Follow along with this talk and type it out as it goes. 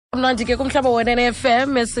Mnandi ke kumhlaba wena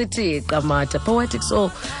FM esithi qamata Poetic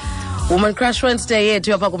Soul Woman Crush Wednesday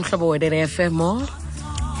yethu yapha kumhlaba wena FM mo.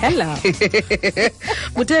 Hello.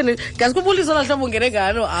 Mutheni ngazi kubulisa la hlobo ngene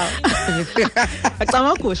ngalo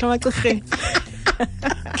Acama gusha amacirheni.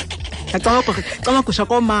 Acama gusha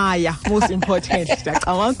komaya most important.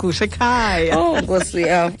 Acama gusha ekhaya. Oh Nkosi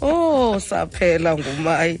yami. Oh saphela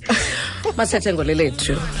ngumayi. Masethe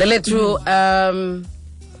ngolelethu. Lelethu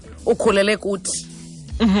ukhulele kuthi.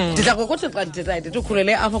 Ndidla ngokuthi xa ndithetha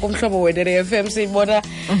ukhulele apha kumhlobo wena FM siyibona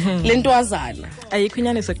lentwazana ayikho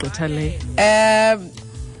inyaniso egqitha le.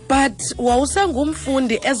 But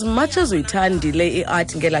wawusengumfundi as much as uyithandile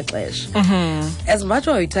iart ngela xesha. As much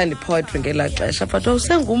as uyithanda poetry ngela xesha but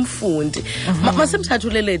wawusengumfundi.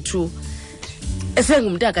 Masemthathule lethu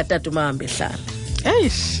esengumntaka tata umahamba ehlala.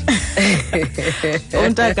 Eish.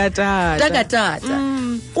 Untaka tata.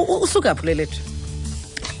 Usuka phi lethu?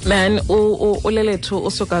 Man, ulelethu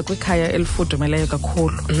usuka kwikhaya elifudumeleyo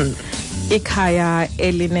kakhulu. Ikhaya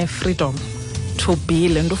eline freedom to be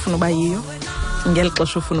lento ufuna uba yiyo ngeli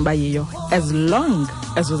xesha ufuna uba yiyo as long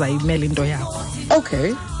as uzayimela into yakho.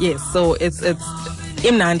 Okay. Yes, so it's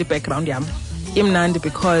imnandi background yam. Imnandi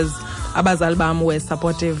because abazali bam were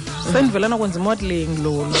supportive. Sendivela nokwenza modeling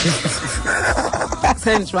lolu.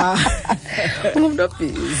 Senjwa. Umuntu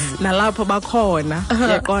busy. Nalapho bakhona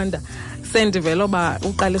yaqonda. Sendivela ba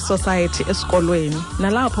uqala society esikolweni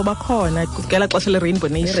nalapho bakhona kugela xesha le Rainbow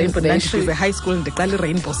Nation ndize high school ndiqala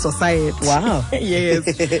Rainbow Society. Wow. Yes.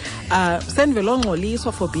 Sendivela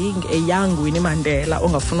ongcoliswa for being a young Winnie Mandela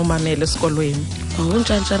ongafuna umamela esikolweni.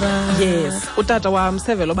 Untshantsharana. Yes, utata wami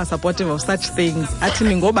sevela ba supportive of such things athi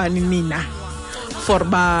ningobani nina for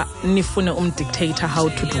ba nifune dictator how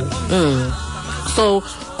to do. So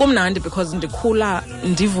kumnandi because ndikhula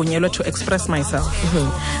ndivunyelwe to express myself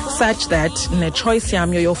such that ne choice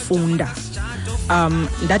yami yofunda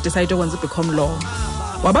that decided ukwenza become law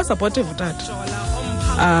waba supportive utata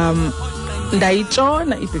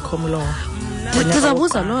ndayitshona become law.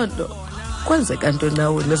 Ndizabuza lodwa kwenzeka ntoni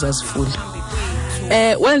nawe nezasifunda?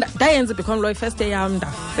 Well ndayenza become law first day yami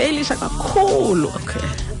ndafailisha kakhulu. Okay.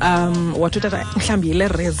 Wathi utata mhlambi ile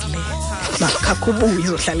resle makhakubuye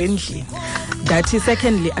izohlala endlini. That is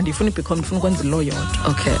secondly andifuni become ndifuna ukwenza law yodwa.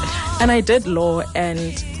 Okay. And I did law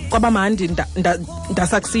and kwabamandi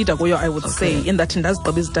ndasucceeda kuyo I would say in that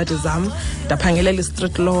ndazigqiba izitadi zam ndaphangelela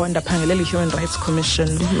street law ndaphangelela Human Rights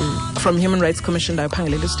Commission. From Human Rights Commission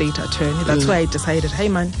ndaphangelela state attorney. That's why I decided hey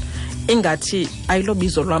man ingathi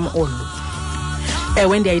ayilobizo lwami olu.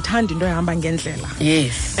 When ndiyayithanda into ehamba ngendlela.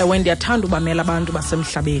 Yes. When ndiyathanda ubamela abantu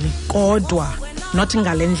basemhlabeni kodwa not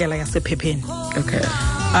ngalendlela yasephepheni. Okay.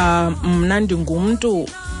 Mna ndingumntu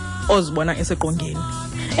ozibona eseqongeni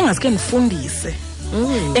engasike ndifundise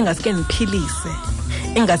engasike ndiphilise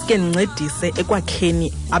engasike ndincedise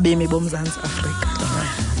ekwakheni abemi boMzantsi Afrika.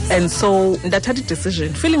 And so ndathatha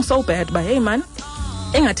decision feeling so bad but hey man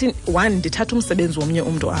engathi one ndithatha umsebenzi womnye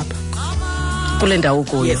umuntu apha kule ndawo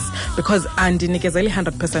kuyo. Yes, because andinikezela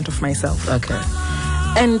 100% of myself. Okay.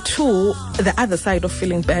 And two, the other side of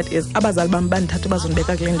feeling bad is abazali bam bandithatha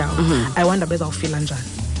bazondibeka kule ndawo. I wonder bezawufila njani.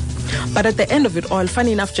 But at the end of it all,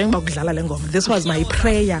 funny enough, njengoba kudlala le ngoma, this was my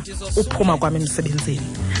prayer uphuma kwami emsebenzini.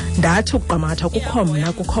 Ndathi uqamatha kukho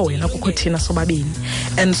mna kukho wena kukho thina sobabini.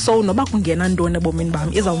 And so noba kungena ntoni ebomini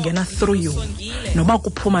bam izawungena through you. Noba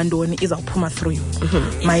kuphuma ntoni izawuphuma through you.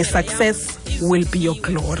 My success will be your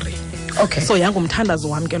glory. Okay. So yangumthandazo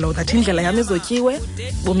wami ke lo that indlela yami izotyiwe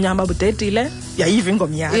bomnyama budedile yayiva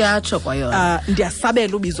ingoma yakhe. Iyatsho kwayona.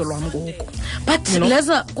 Ndiyasabela ubizo lwami ngoku. But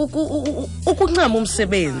leza ukuncama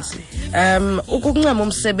umsebenzi. Ukuncama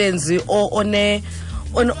umsebenzi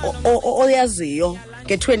oyaziyo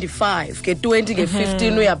nge25 nge20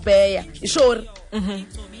 nge15 uyapeya. Ishori.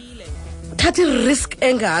 Thatha risk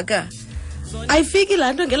engaka. Ayifiki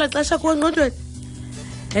lanto ngela xesha kuwangqondweni.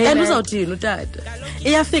 And uzawuthini utata?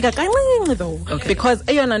 Iyafika kancinci though. Okay. Because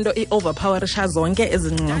eyona nto i-overpowerisha zonke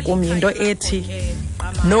ezincinca kum yinto ethi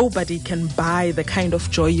nobody can buy the kind of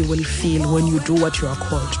joy you will feel when you do what you are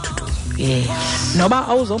called to do. Yes. Noba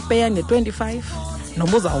awuzopeya nge25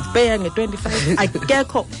 noba uzawupeya nge25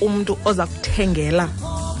 akekho umuntu oza kuthengela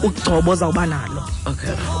ugcobo ozawuba nalo.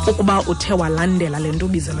 Okay. Ukuba uthe walandela le nto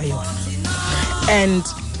ubizelwe yona. And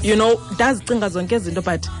you know dazicinga zonke izinto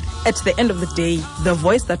but at the end of the day the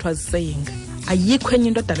voice that was saying ayikho enye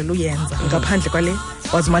into adalela uyenza ngaphandle kwale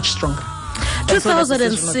was much stronger.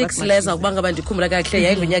 2006 leza ukuba ngaba ndikhumbula kahle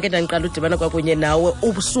yayingunyaka endandiqala udibana kwakunye nawe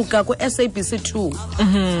usuka ku-SABC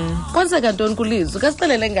 2. Kwenzeka ntoni kulizwi?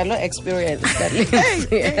 Kasixelele ngalo experience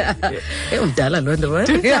kalizwi. Umdala loo nto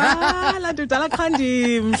wena. Ndidala qha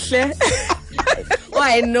ndimhle. Oh,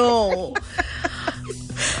 I know.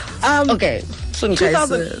 Okay.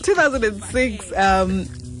 2006,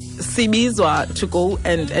 sibizwa to go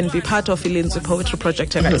and be part of Ilinzi Poetry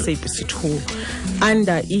Project at SABC2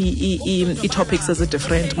 under topics as a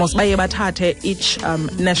different most baye bathathe each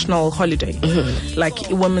national holiday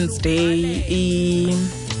like Women's Day,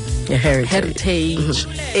 heritage,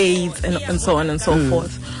 AIDS and so on and so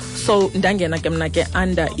forth. So ndangena ke mna ke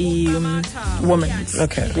under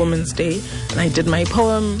Women's Day, and I did my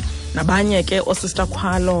poem. Nabanye ke sister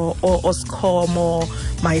Khwalo Oskomo,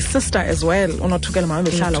 my sister as well unothukela mama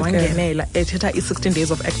behlala wangenela ethetha 16 days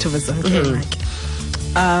of activism ke like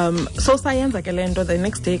so sayenza ke lento the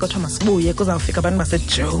next day kodwa masibuye kuzawufika abantu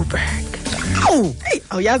baseJoburg.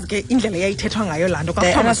 Awuyazi ke indlela yayithethwa ngayo lanto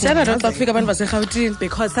kwakuthoma xa kufika abantu baseGauteng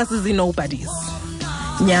because sasizi nobodies.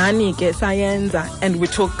 Nyani ke sayenza, and we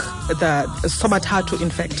took the sobathathu in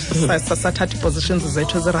fact sathathu positions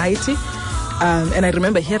zethu eziright. And I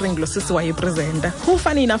remember hearing Losisi wayepresenta, who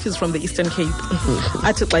funny enough is from the Eastern Cape.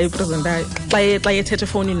 Athi xa yepresenta xa yethethe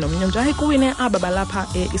phone nomnye nje hayi kuwine aba balapha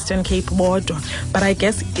Eastern Cape bodwa, but I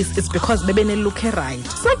guess it's because bebene look right.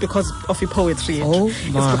 It's not because of poetry.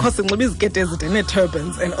 It's because sinxiba izikete ezide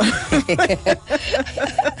ne-turbans and all.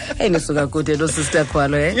 Nisuka kude lo sister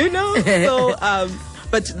Khwalo, you know. So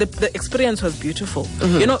but the experience was beautiful.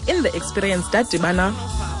 You know, in the experience that dibana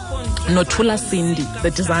Nothula Cindy, the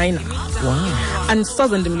designer. Wow. And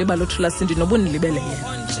soze ndimlibala uThula Cindy nobundilibele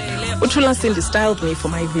yena. uThula Cindy styled me for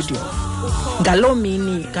my video. Ngalo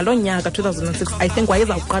nyaka 2006 I think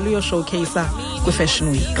wayezawuqala uyo showcase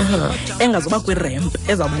kwi-Fashion Week. Engazoba kwi-ramp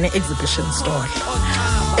ezawuba ne-exhibition store.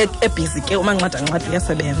 Ebusy ke umanxada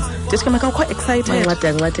uyasebenza. Ndithi ke makakho excited.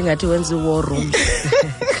 Manxada ngathi wenza i-war room.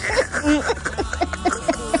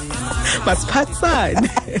 Masiphathane.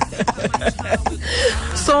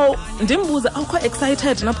 So ndimbuza awukho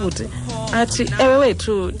excited nabhuti athi ewe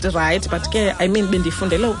wethu right, but ke I mean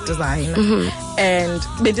bendifundele ukudesign and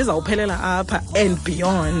bendizawuphelela apha and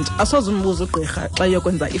beyond. Asoze umbuza ugqirha xa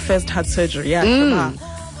yokwenza i-first heart surgery yakhe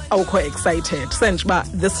awukho excited sense ba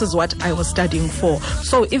this is what I was studying for.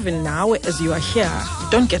 So even now as you are here,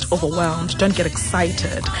 don't get overwhelmed, don't get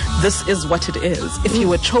excited. This is what it is. If you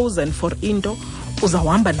were chosen for into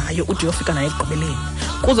uzawuhamba nayo ude uyofika nayo ekugqibeleni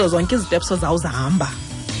kuzo zonke iziteps ozawuzahamba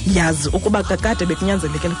yazi ukuba kakade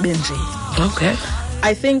bekunyanzelekile kube nje. Okay,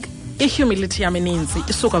 I think ihumility yami eninzi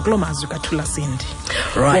isuka kulo mazwi kaThula Cindy.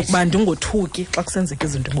 Right. Ukuba ndingothuki xa kusenzeka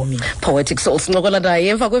izinto ebomini. Poetic Soul sincokola naye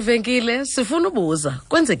emva kwevenkile sifuna ubuza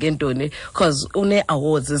kwenzeke ntoni because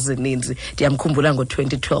une-awards ezininzi ndiyamkhumbula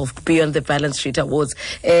ngo-2012 Beyond the Balance Sheet Awards.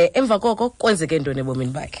 Emva koko kwenzeke ntoni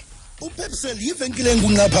ebomini bakhe? uPepsel yivenkile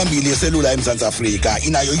engunqaphambili yeselula eMzantsi Afrika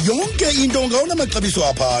inayo yonke into ngawonamaxabiso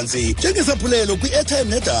aphansi njengesaphulelo kwi-airtime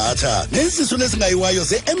nedatha neziso lezingayiwayo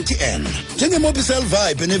ze-MTN njengeMobicel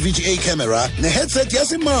Vibe ne-VGA camera ne-headset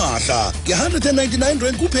yasimahla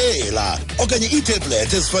nge-R199 kuphela okanye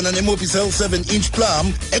iitablet ezifana ne-Mobicel 7-inch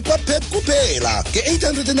Plum ekwaPep kuphela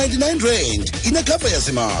nge-R899 inekhava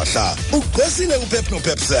yasimahla. Ugqwesile uPep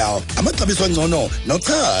noPepsel, amaxabiso angcono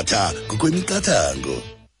nochatha ngokwemiqathango.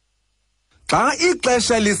 Xa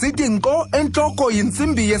ixesha lisithi nko entloko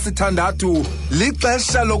yintsimbi yesithandathu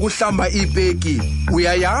lixesha lokuhlamba iipeki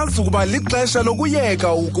uyayazi ukuba lixesha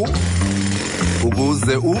lokuyeka ukuze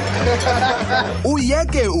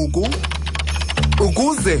uyeke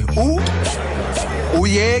ukuze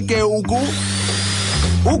uyeke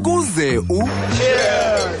ukuze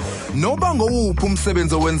noba ngowuphi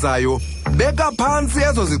umsebenzi owenzayo beka phantsi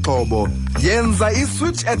ezo zixhobo yenza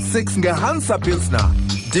iswitch at 6 ngeHansa Pilsner.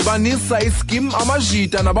 Dibanisa iskim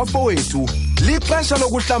amajita nabafowethu lixesha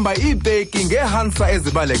lokuhlamba iipeki ngeHansa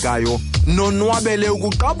ezibalekayo nonwabele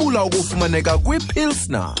ukuqabula ukufumaneka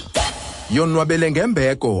kwiPilsner. Yonwabele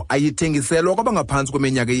ngembeko ayithengiselwa kwabangaphantsi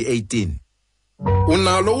kweminyaka eyi-18.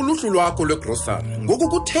 Unalo uluhlu lwakho lwegrocery ngoku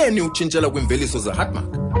kutheni utshintshela kwimveliso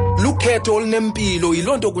zeHatmark? Lukhetho olunempilo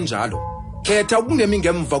yilonto kunjalo. Khetha ukungemi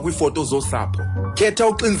ngemva kwiifoto zosapho. Khetha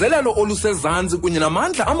uxinzelelo olusezantsi kunye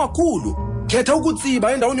namandla amakhulu. Khetha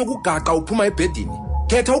ukutsiba endaweni yokugaqa uphuma ebhedini.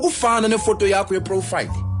 Khetha ukufana nefoto yakho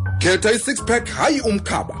yeprofile. Khetha i-6-pack hayi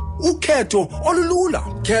umkhaba. Ukhetho olulula.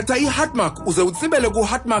 Khetha iHatmark uze utsibele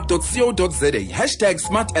ku-hatmark.co.za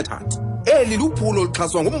 #smartathat. Eli luphulo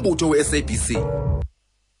luxhaswa ngumbutho we-SABC.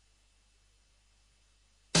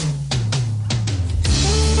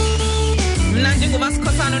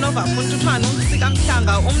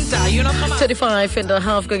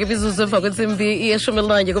 25.5 kwemizuzu emva kwentsimbi yeshumi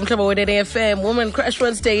elinanye kumhlaba we-NFM Women Crash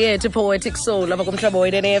Wednesday yethu Poetic Soul lapha kumhlaba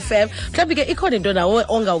we-NFM. Mhlawumbi ke ikhona into nawe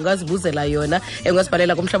ungazibuzela yona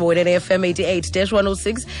ungasibhalela kumhlaba we-NFM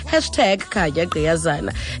 88-106 #khanya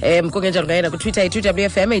gqiyazana. Kungenjalo ungayena kutwitter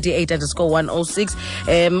WFM 88_106.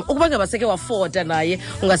 Ukuba ngaba seke wafota naye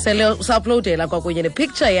ungasele usa-uploadela kwakunye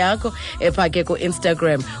nepicture yakho epha ke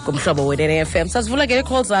ku-Instagram kumhlaba we-NFM. Sasivula ke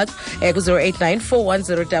i-call zakho ku-089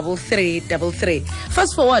 410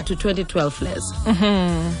 fast forward to 2012 les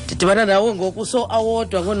didibana nawe ngoku so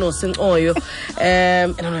awardwa ngoNosincoyo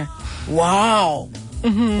and I'm like wow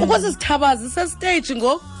ukwase sithabazi sestage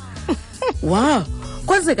ngo wow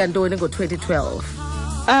kwenzeka ntoni ngo-2012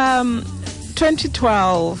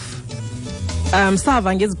 2012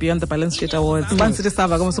 sava ngezi Beyond the Balance Sheet Awards bansithi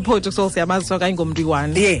sava kama Poetic Soul siyamazi so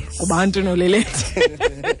kayingomntwana yes kubantu nolelethi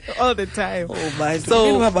all the time so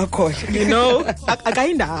you know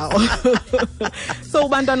akayindawo so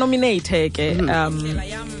ubantu nominate ke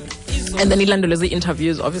and then ilandelo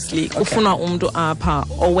ze-interviews obviously kufuna umuntu apha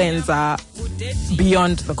owenza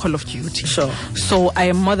beyond the call of duty. Sure. So I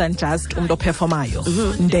am more than just umuntu operformayo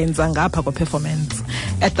ndenza ngapha kwa-performance.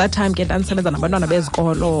 At that time ke ndandisebenza nabantwana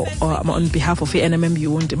bezikolo on behalf of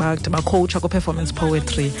i-NMMU ndibacoacha ku-performance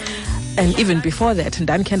poetry. And even before that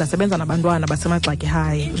ndandikhe ndasebenza nabantwana basemagxaki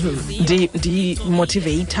high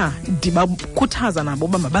ndi-motivator ndibakhuthaza nabo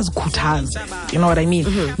uba mabazikhuthaze, you know what I mean.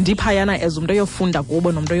 Ndiphayana as umuntu oyofunda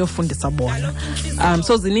kubo nomuntu oyofundisa bona.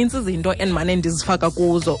 So zininzi izinto endimane ndizifaka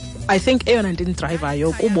kuzo. I think eyona nto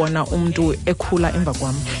indrivayo kubona umuntu ekhula emva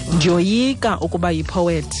kwam. Ndiyoyika ukuba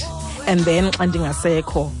yi-poet and then xa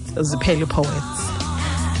ndingasekho ziphele poets.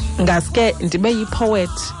 Ngaske ndibe yi-poet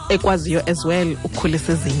ekwaziyo as well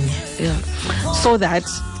ukukhulisa ezinye. Yeah. So that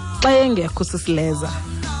xa engekho sisileza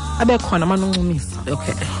abe khona amanuncumisa.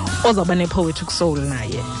 Okay. Ozawuba ne-Poetic Soul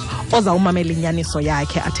naye. Ozawumamela inyaniso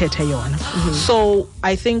yakhe athethe yona. So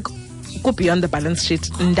I think ku-Beyond the Balance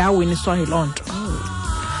Sheet ndawiniswa yiloo nto.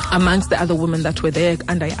 Amongst the other women that were there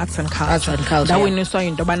under Arts and Culture. Ndawiniswa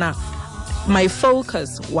yinto bana my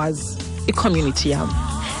focus was i-community yam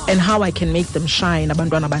and how I can make them shine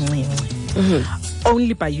abantwana abancinci.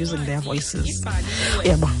 Only by using their voices.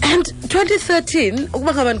 Yeah. And 2013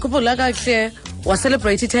 ukuba ngaba ndikhumbula kakuhle was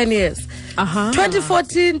celebrate 10 years.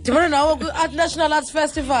 2014 ndibona nawe ku-Art National Arts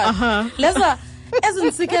Festival. Leza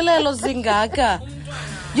ezintsikelelo zingaka.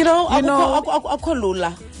 You know akho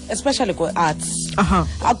lula, especially ku-arts.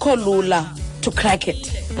 Akho lula to crack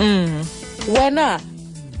it. Wena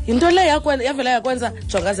into le yavela yakwenza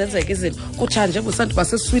jonga zenzeka izinto kutshanje busantu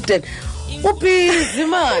base-Sweden ubhizi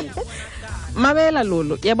man. Mabela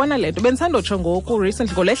lolo yabona lento bendisandotsho ngoku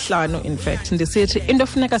recently ngoLesihlanu in fact ndisithi into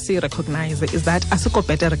efuneka siyirecognize is that asiko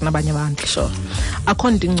better kunabanye abantu. Sure.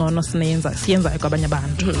 Akho nto ingcono siyenzayo kwabanye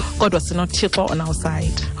abantu kodwa sinoThixo on our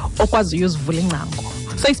side okwazi uyuzivula ingcango.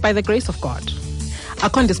 So it's by the grace of God.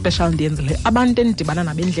 Akho nto special ndiyenzile abantu endibana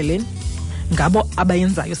nabo endleleni ngabo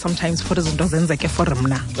abayenzayo sometimes for izinto zenzeke for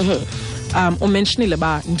mna. Umentionile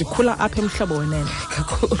ba ndikhula apha emhlobo wenene.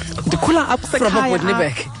 Ndikhula apha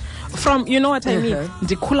sekhaya. From you know what I mean.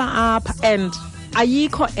 Ndikhula apha and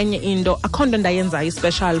ayikho enye into akho nto ndayenzayo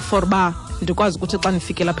special for ba ndikwazi ukuthi xa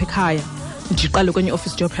ndifike lapha ekhaya ndiqale kwenye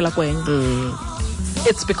office ndiyophela kwenye.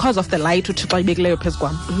 It's because of the light uThixo ayibekileyo phezu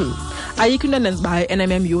kwam. Ayikho into endenza uba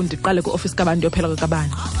NMMU ndiqale ku-office kabani ndiyophela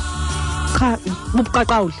kabani. Cha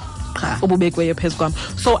bubuqaqawuli obubekweyo phezu kwam.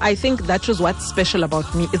 So I think that is what's special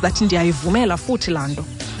about me is that ndiyayivumela futhi laa nto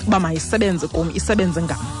uba mayisebenze kum isebenze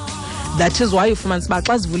ngam. That is why ufumanisa uba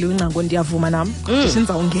xa zivuliwe ingcango ndiyavuma nam ndithi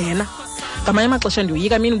ndizawungena. Ngamanye amaxesha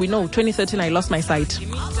ndiyoyika. I mean we know 2013 I lost my sight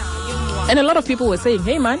and a lot of people were saying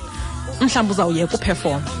hey man mhlawumbi uzawuyeka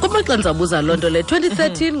uperform. Kumaxa ndizabuza loo nto le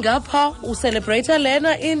 2013 ngapha ucelebrate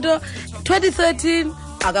lena into 2013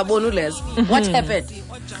 akaboni uleza. What happened?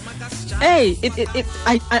 Hey,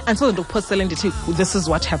 I saw the post selling it. This is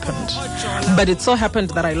what happened, but it so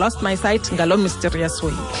happened that I lost my sight ngalo mysterious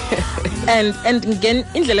way. and again,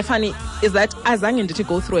 indlela funny is that azange ndithi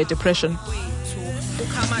go through a depression.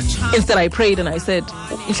 Instead, I prayed and I said,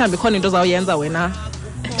 "Mhlambi khona into zawuyenza wena,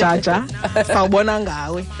 Jaja, sawubona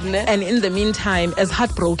ngawe." And in the meantime, as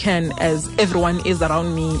heartbroken as everyone is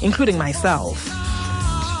around me, including myself,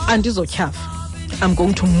 andizotyhafa. I'm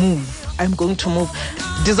going to move.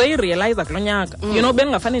 Ndizoyirealize kulo nyaka. You know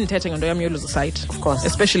bengingafane ndithethe ngento yam yoluza sight, of course,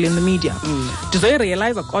 especially in the media.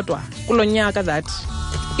 Ndizoyirealize kodwa kulo nyaka that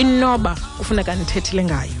inoba kufuneka ndithethile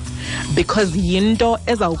ngayo because yinto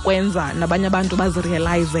ezawukwenza nabanye abantu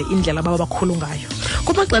bazirealize indlela baba bakhulu ngayo.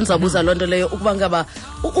 Kumaxa ndizabuza loo nto leyo ukuba ngaba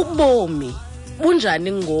ubomi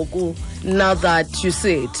bunjani ngoku now that you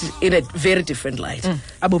see it in a very different light?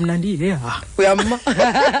 Abomnandi, yeah. Uyama?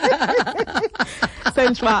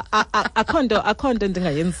 Senchwa akho nto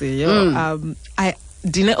ndingayenziyo. I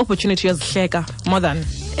dine opportunity yazihleka more than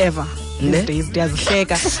ever these days.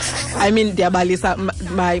 Ndiyazihleka. I mean, ndiyabalisa,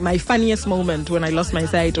 my funniest moment when I lost my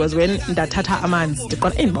sight was when ndathatha amanzi.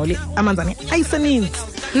 Ndiqonda ndibawule amanzi ane ice eninzi.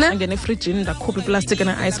 Angena efrijini ndakhupha iplastic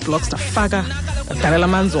ene ice blocks ndafaka ndadalela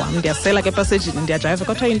amanzi wam ndiyasela ke epasejini ndiyajayiva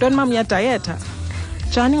kodwa yintoni mama uyadayetha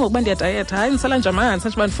njani ngokuba ndiyadayetha hayi ndisela nje amanzi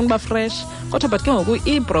sathi uba ndifuna uba fresh kodwa but ke ngoku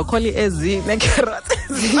iibroccoli ezi necarrots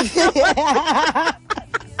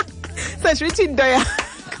sasho ithi into yakho.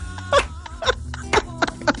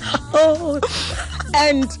 Oh,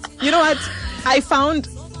 and you know what? I found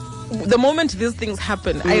the moment these things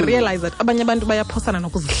happen, I realized that abanye abantu bayaphosana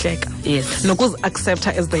nokuzihleka. Yes. Nokuzi-accept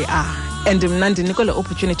as they are. And mna ndinikwe le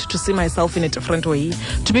opportunity to see myself in a different way,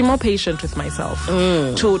 to be more patient with myself,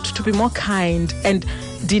 to be more kind, and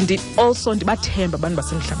also ndibathemba abantu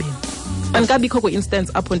basemhlabeni. Andikabikho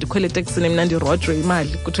kwi-instance apho ndikhwele eteksini mna ndirojwe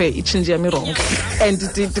imali kuthiwe itshintshi yam irongo and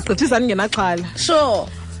ndigqithisa ndingenaxhala. Sure.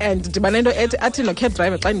 And ndibanento athi no-cab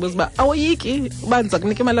driver xa ndibuza uba awoyiki uba ndiza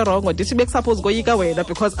kunika imali erongo ndithi bekusuppose koyika wena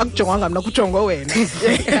because akujongwanga mna kujongwe wena.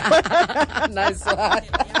 Nice one.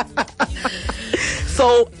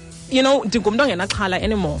 So, you know, ndingumntu ongenaxhala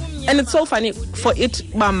anymore. And it's so funny for it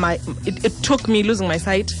took me losing my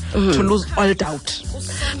sight to lose all doubt.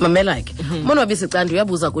 Mamela ke mona wabisicanda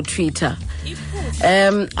uyabuza ku Twitter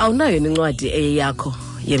awunayo nencwadi eyakho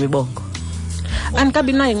yemibongo?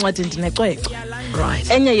 Andikabi nayo incwadi ndinecwecwe. Right.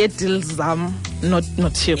 Enye yedeals zam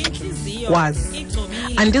noThixo wazi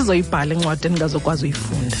andizoyibhala incwadi endingazokwazi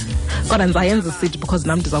uyifunda kodwa ndizayenza isithi because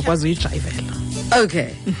nam ndizawukwazi uyijayivela. Okay.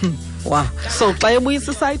 Wow. So xa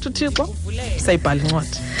ebuyisa isight uThixo sayibhala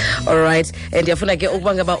incwadi. All right. And ndiyafuna ke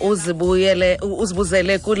ukuba ngaba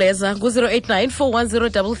uzibuzele kuleza ku-089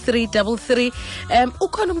 4103333.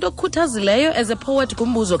 Ukhona umuntu okukhuthazileyo as a poet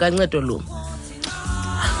kumbuzo kancedo lu?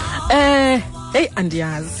 Hey,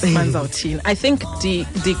 andiyazi manzawuthini. I think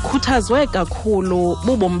ndikhuthazwe kakhulu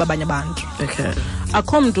bubomi babanye abantu. Okay.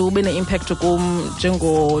 Akho mntu ube ne-impact kum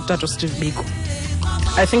njengotata Steve Biko.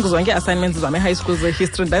 I think zonke assignments zami high school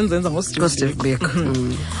ze-history ndanzenza ngoSteve Biko.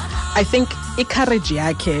 I think i-courage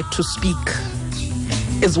yakhe to speak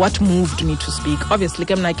is what moved me to speak. Obviously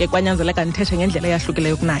ke mna ke kwanyanzeleka ndithethe ngendlela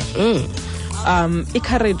eyahlukileyo kunaye.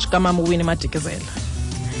 I-courage kamama uWinnie Madikizela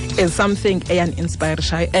is something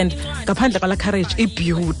eyan-inspire and ngaphandle kwala courage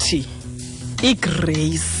i-beauty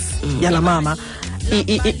i-grace yala mama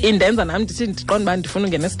indenza nami ndithi ndiqonda uba ndifuna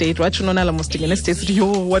ungena estage watsho unonala mos ndingena estage sithi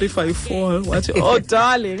yo what if I fall wathi oh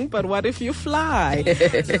darling but what if you fly.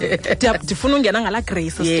 Ndifuna ungena ngala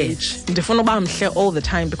grace stage ndifuna uba mhle all the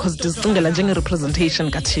time because ndizicingela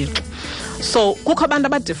njenge-representation kaThixo. So kukho abantu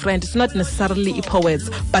aba-different, it's not necessarily i-poets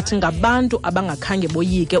but ngabantu abangakhange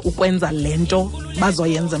boyike ukwenza lento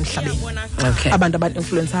bazoyenza emhlabeni. Okay. Abantu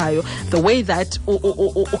aba-influensayo. The way that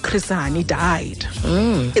uChris Hani died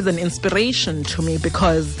is an inspiration to me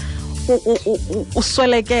because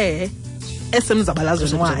usweleke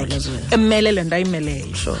esemzabalazweni wakhe emele le nto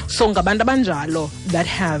ayimeleyo. So ngabantu abanjalo that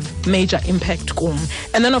have major impact kum.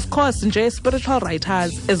 And then of course nje spiritual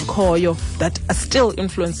writers ezikhoyo that are still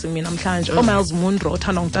influencing me namhlanje. Miles Munro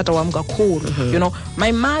othandwa ngutata wam kakhulu. You know,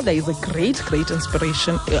 my mother is a great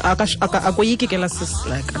inspiration. Akoyiki ke la sis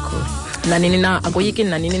like kakhulu. Nanini na akoyiki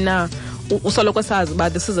nanini na usoloko sazi uba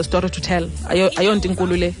this is a story to tell. Ayonto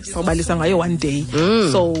inkulu le sawubalisa ngayo one day.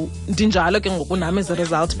 So ndinjalo ke ngoku nami as a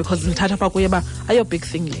result because ndithatha pha kuye ba ayo big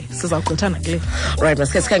thing le sizawugqithana kule. Right,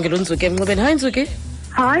 masike sikhangele uNtsuki emnxebeni. Hi Ntsuki.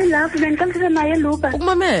 Hi love, bendiqalisele naye Luba.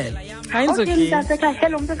 Ukumamela. Hi Ntsuki. Mntasekhaya,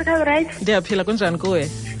 hello mntasekhaya, right? Ndiyaphila kunjani kuwe?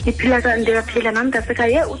 Ndiyaphila nami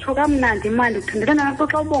mntasekhaya. Utsho kamnandi mani uthandela nalapho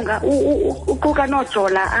xa ubonga uquka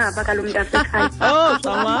noojola aba kalo mntasekhaya. Oh,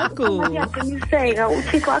 Xamaku. Ndiyaqiniseka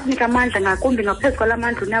uThixo akunika amandla ngakumbi ngaphezu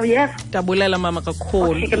kwalamandla unawo. Yes. Ndabulela mama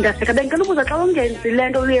kakhulu. Okay mntasekhaya, bengicela ubuza xa ungenzi le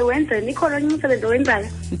nto uye wenzeni ikhona enye umsebenzi owenzayo?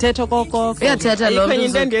 Mthetho koko. Uyathetha lo mntu. Ayikho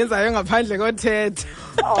into endiyenzayo ngaphandle kothetha.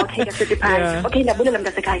 Okay ke phansi. Okay ndabulela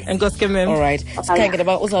mntasekhaya. Enkosi ke mem. All right. Sikhangele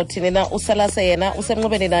ba uzawuthini na usalase yena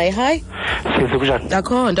usemnxebeni naye. Hi. Sikunjani?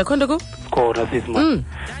 Ndakhonda ku? Kodwa sisi man.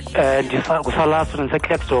 Kusalasa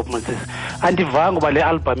ngiseClapstop man sisi. Andivanga uba le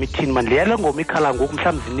album ithini man leyala ngoma ikhala ngoku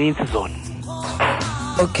mhlawumbe zininzi zona.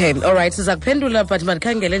 Okay, all right. Siza kuphendula but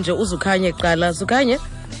mandikhangele nje uZukhanye kuqala. Zukhanye?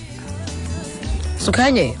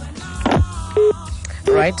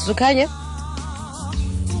 Right, Zukhanye?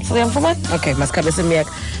 Siyamfumana? Okay, masikhabe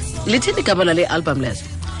semiyaka. Lithini igama lale album lezo?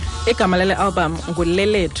 Igama lale album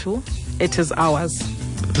nguLelethu, It Is Ours.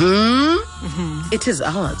 It is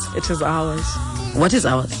ours. It is ours. What is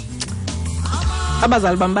ours?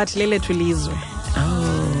 abazali bam bathi lelethu ilizwe.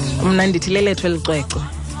 Mna ndithi lelethu elicwecwe.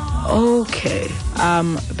 Okay.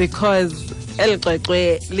 Because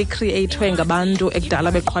elicwecwe li-creatwe ngabantu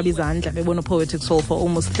ekudala beqhwaba izandla bebona Poetic Soul for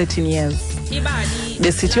almost 13 years.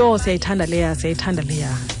 Besithi siyayithanda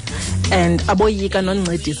leya. And aboyika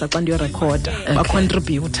noncedisa xa ndiyorekhoda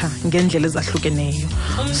bacontributor ngendlela ezahlukeneyo.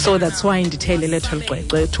 So that's why ndithe lelethu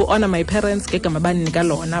elicwecwe, to honor my parents ngegama bandinika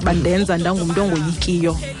lona, bandenza ndangumntu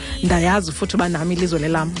ongoyikiyo, ndayazi futhi uba nami ilizwe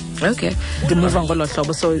lelam. Okay. Ndimuva ngolo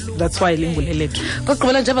hlobo, so that's why lingulelethu.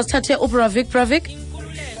 Kokugqibela njengoba sithathe Bravik.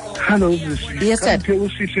 Hello, yes, sir.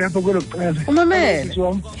 Umamele.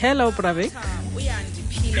 Hello, Bravik.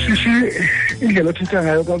 Sisi indlela othetha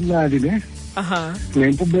ngayo kamnandi ne?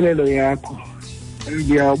 Nempubelelo yakho.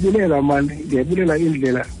 Ndiyabulela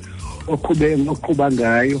indlela oqhuba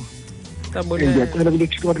ngayo. Ndiyacela ukuthi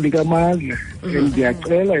Thixo likamandla.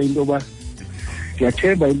 Ndiyacela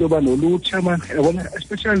ndiyathemba into yoba nolutsha man, yabona,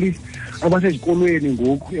 especially abasezikolweni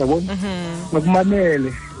ngoku, yabona,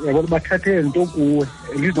 bakumamele, yabona, bathathe into kuwe,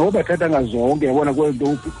 noba bathatha ngazonke, yabona,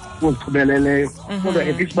 kwento ozichubeleleyo, kodwa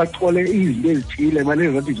at least bathole izinto ezithile manje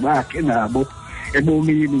ezathi zibakhe nabo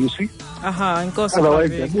ebomini, you see. Inkosi.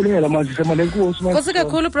 Otherwise ndiyabulela manje semane enkosi manje. Nkosi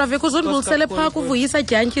kakhulu Bravik, uzondibulisele phaa kuvuyisa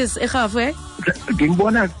Jantjies eRhafu.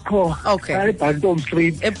 Ndimbona qho. Okay. eBantom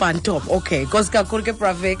Street. eBantom. Okay. Nkosi kakhulu ke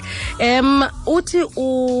Bravik. Uthi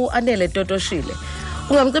uandele Totoshile.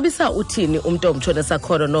 Ungamcebisa uthini umuntu omtshona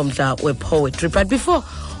sakhona nomdla wepoetry, but before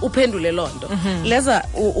uphendule lonto, leza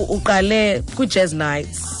uqale ku-jazz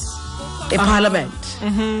nights eParliament.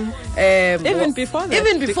 Even before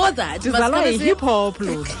that, Dizala hip hop.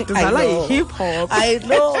 I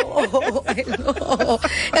know.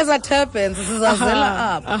 As a turbans, this is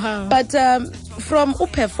up. But from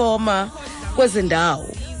uperformer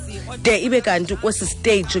kwezindawo de ibe kanti kwesi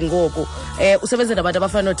stage ngoku usebenze nabantu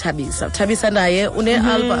abafana noThabisa naye une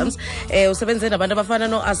albums usebenze nabantu abafana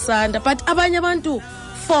noAsanda, but abanye abantu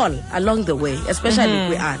fall along the way, especially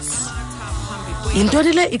kwi-arts.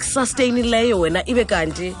 Yintoni le ikusustainileyo wena ibe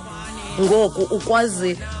kanti ngoku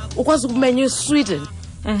ukwazi ukumenya eSweden?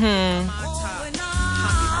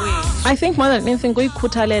 I think more than anything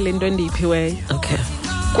kuyikhuthalela into endiyiphiweyo. Okay.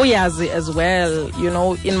 Kuyazi as well, you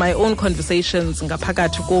know, in my own conversations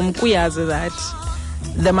ngaphakathi kum kuyazi that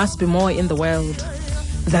there must be more in the world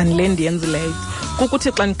than le ndiyenzileyo.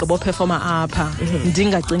 Kukuthi xa ndigqiba performer apha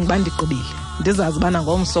ndingacingi uba ndigqibile, ndizazi ubana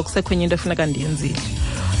ngomso kusekho enye into efuneka ndiyenzile.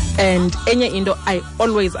 And enye into I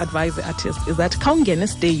always advise the artist is that xa ungena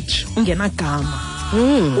stage ungenagama,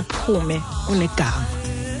 uphume unegama.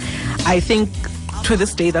 I think to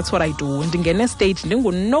this day that's what I do. Ndingena stage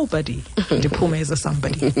nobody, ndiphume as a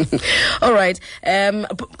somebody. All right.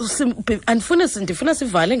 Andifuna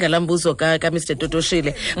sivale ngalambuzo ka Mr.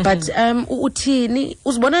 Totoshile, but uthini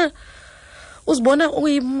uzibona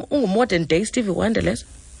ungu-modern day Stevie Wonder les?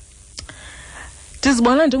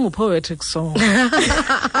 Ndizibona ndingu-Poetic Soul.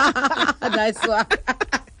 Nice one.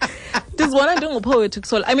 Ndizibona ndingu-Poetic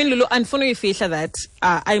Soul. I mean, Lulu, andifuna uyifihla that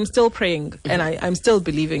I'm still praying and I'm still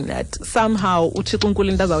believing that somehow uThixo uNkulunkulu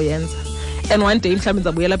into azawuyenza. And one day mhlawumbe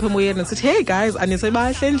ndizabuyela apha emoyeni and sithi, hey guys,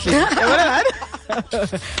 anisebahle endlini.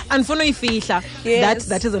 Andifuna uyifihla.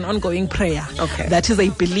 That is an ongoing prayer. Okay. That is a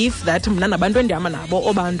belief that mna nabantu endihamba nabo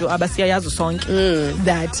obantu abasiyayazi sonke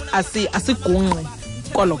that asigunqe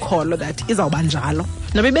kolo that izawuba njalo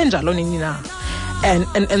noba ibe njalo nini na.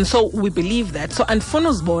 And so we believe that. So andifuna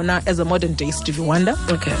uzibona as a modern day Stevie Wonder.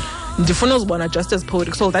 Okay. Ndifuna uzibona just as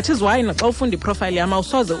Poetic Soul. That is why naxa ufunda iprofile yam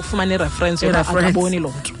awusoze ufumane reference yona akaboni lo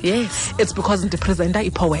mntu. Yes. It's because ndipresenta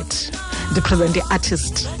i-poet, ndipresenta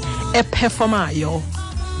i-artist eperformayo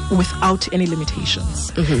without any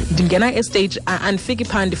limitations. Ndingena estage andifiki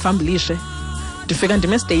phaa ndifambilishe, ndifika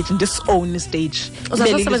ndime stage ndisown stage.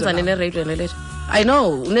 Uzasebenzana ne-radio nelethi? I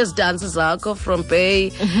know, unezi dances zakho from Bay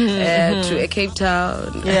to Cape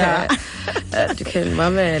Town. Yeah. You can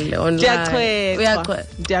mamele online.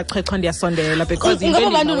 Ndiyachwechwa ndiyasondela because ngaba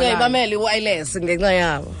abantu ungayimameli wireless ngenxa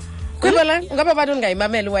yabo. Kwibala ngaba abantu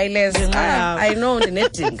ungayimameli wireless. I know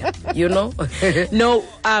ndinedinga, you know. No,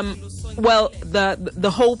 well, the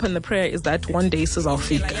hope and the prayer is that one day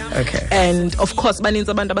sizawufika. Okay. And of course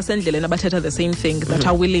baninzi abantu abasendleleni abathetha the same thing, that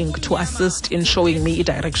are willing to assist in showing me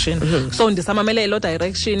direction. So ndisamamele lo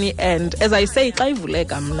direction, and as I say, xa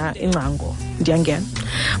ivuleka mna ingcango ndiyangena.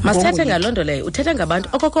 Masithethe ngaloo leyo, uthethe ngabantu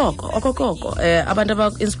okokoko abantu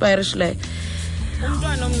aba-inspirishileyo.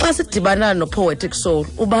 Xa sidibana no-Poetic Soul,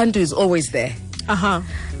 ubantu is always there.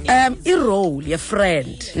 I-role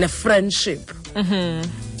ye-friend ne-friendship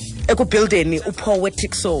ekubuildeni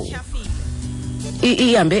uPoetic Soul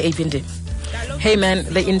ihambe eyiphi indima? Hey man,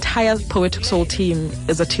 the entire Poetic Soul team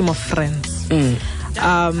is a team of friends.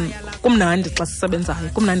 Kumnandi xa sisebenzayo,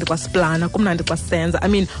 kumnandi xa siplana, kumnandi xa sisenza. I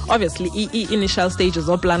mean, obviously initial stages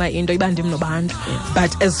oplana into iba ndim nobantu,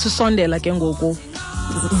 but as sisondela ke ngoku,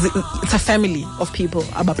 it's a family of people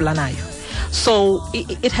abaplanayo. So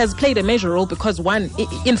it has played a major role because one,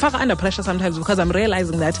 in fact, under pressure sometimes, because I'm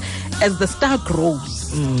realizing that as the star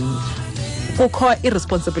grows, kukho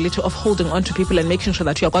irresponsibility of holding on to people and making sure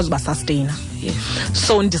that uyakwazi uba sustainer.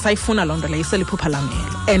 So ndisayifuna loo nto leyo, iseliphupha lam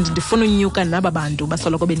elo, and ndifuna unyuka naba bantu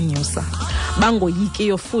basoloko beninyusa,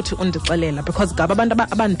 bangoyikiyo futhi undixelela, because ngaba abantu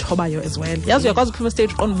abandithobayo as well. Yazi uyakwazi uphuma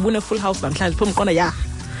stage uqonda ubune full house namhlanje, phuma uqonda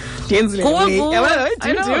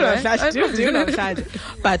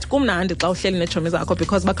but kumnandi xa uhleli neetshomi zakho,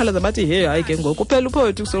 because bakhalaza bathi hey hayi ke ngoku uphela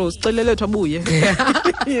uPoetic Soul usixelele ethi abuye.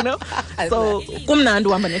 You know, so kumnandi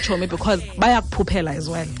uhamba neetshomi because bayakuphuphela as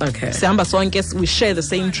well. Sihamba sonke, we share the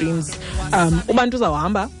same dreams. Ubantu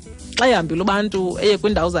uzawuhamba xa ehambile ubantu eye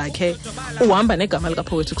kwindawo zakhe, uhamba negama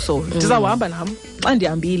likaPoetic Soul. Ndizawuhamba nam xa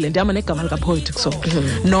ndihambile, ndihamba negama likaPoetic Soul.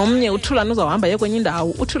 Nomnye uthulana uzawuhamba ye kwenye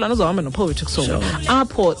indawo, uthulana uzawuhamba noPoetic Soul.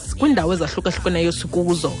 Apho kwindawo ezahlukahlukeneyo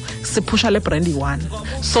sikuzo siphusha le brand one,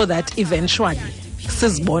 so that eventually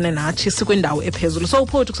sizibone nathi sikwindawo ephezulu. So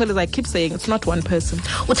uPoetic Soul, as I keep saying, it's not one person.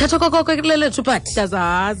 Uthatha kokoko lelethu but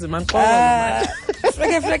ndazazi manxola.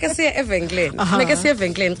 Funeke siye evenkileni. Funeke siye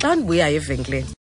evenkileni xa ndibuya evenkileni.